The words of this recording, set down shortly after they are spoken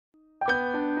Here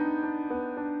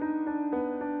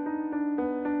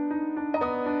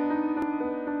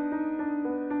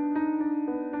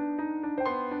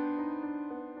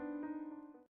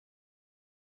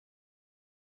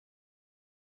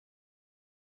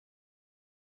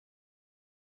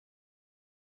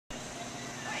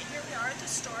we are at the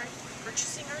store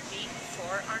purchasing our beef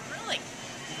for our grilling.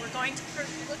 We're going to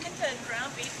look at the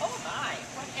ground beef. Oh my,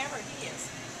 whatever it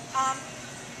is.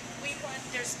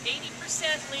 There's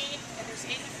 80% lean and there's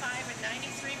 85 and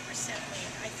 93%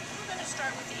 lean. I think we're going to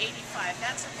start with the 85.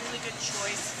 That's a really good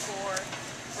choice for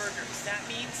burgers. That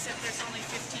means that there's only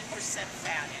 15%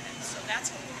 fat in it. So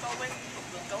that's what we'll go with.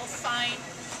 We'll go find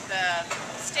the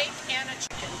steak and a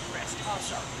chicken breast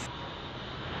also.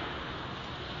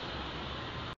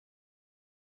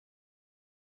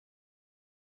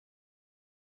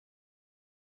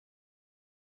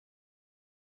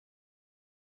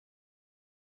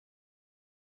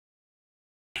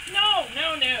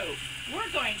 No.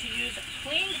 We're going to use a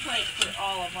clean plate for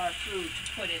all of our food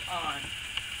to put it on,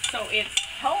 so it's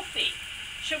healthy.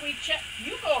 Should we check?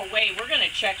 You go away. We're going to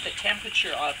check the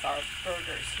temperature of our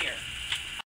burgers here.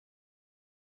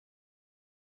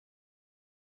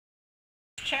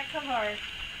 Check of our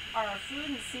food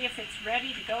and see if it's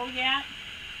ready to go yet.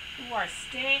 Ooh, our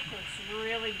steak looks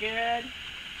really good.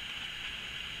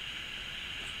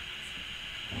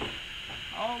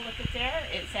 Oh, look at there.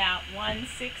 It's at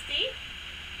 160.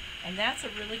 And that's a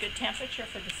really good temperature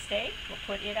for the steak. We'll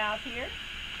put it out here.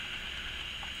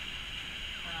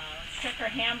 Let's check our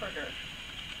hamburger.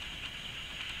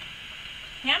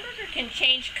 Hamburger can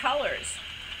change colors,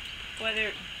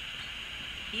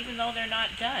 even though they're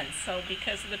not done, so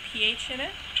because of the pH in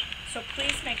it. So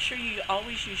please make sure you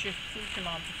always use your food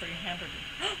thermometer for your hamburger.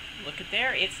 Look at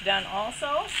there. It's done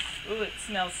also. Ooh, it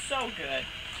smells so good.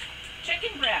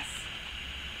 Chicken breasts.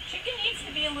 Chicken needs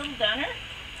to be a little doner.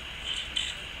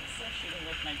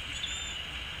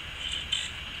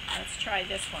 Let's try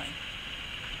this one.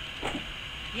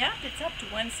 Yep, it's up to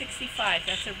 165.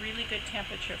 That's a really good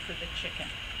temperature for the chicken.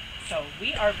 So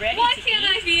we are ready to eat. Why can't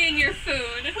I be in your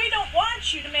food? We don't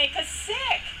want you to make us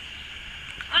sick.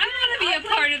 I want to be a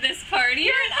part of this party.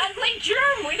 You're an ugly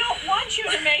germ. We don't want you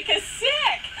to make us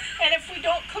sick. And if we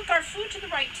don't cook our food to the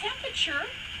right temperature,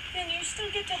 then you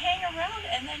still get to hang around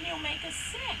and then you'll make us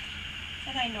sick.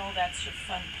 And I know that's your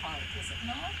fun part, is it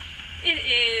not? It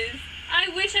is. I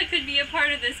wish I could be a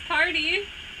part of this party.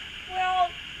 Well,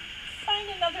 find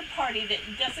another party that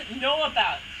doesn't know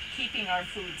about keeping our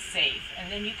food safe,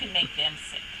 and then you can make them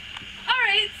sick. All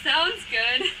right, sounds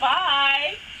good.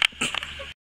 Bye.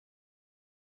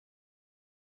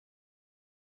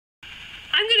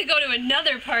 I'm going to go to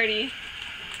another party.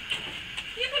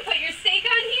 You can put your steak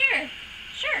on here.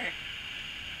 Sure.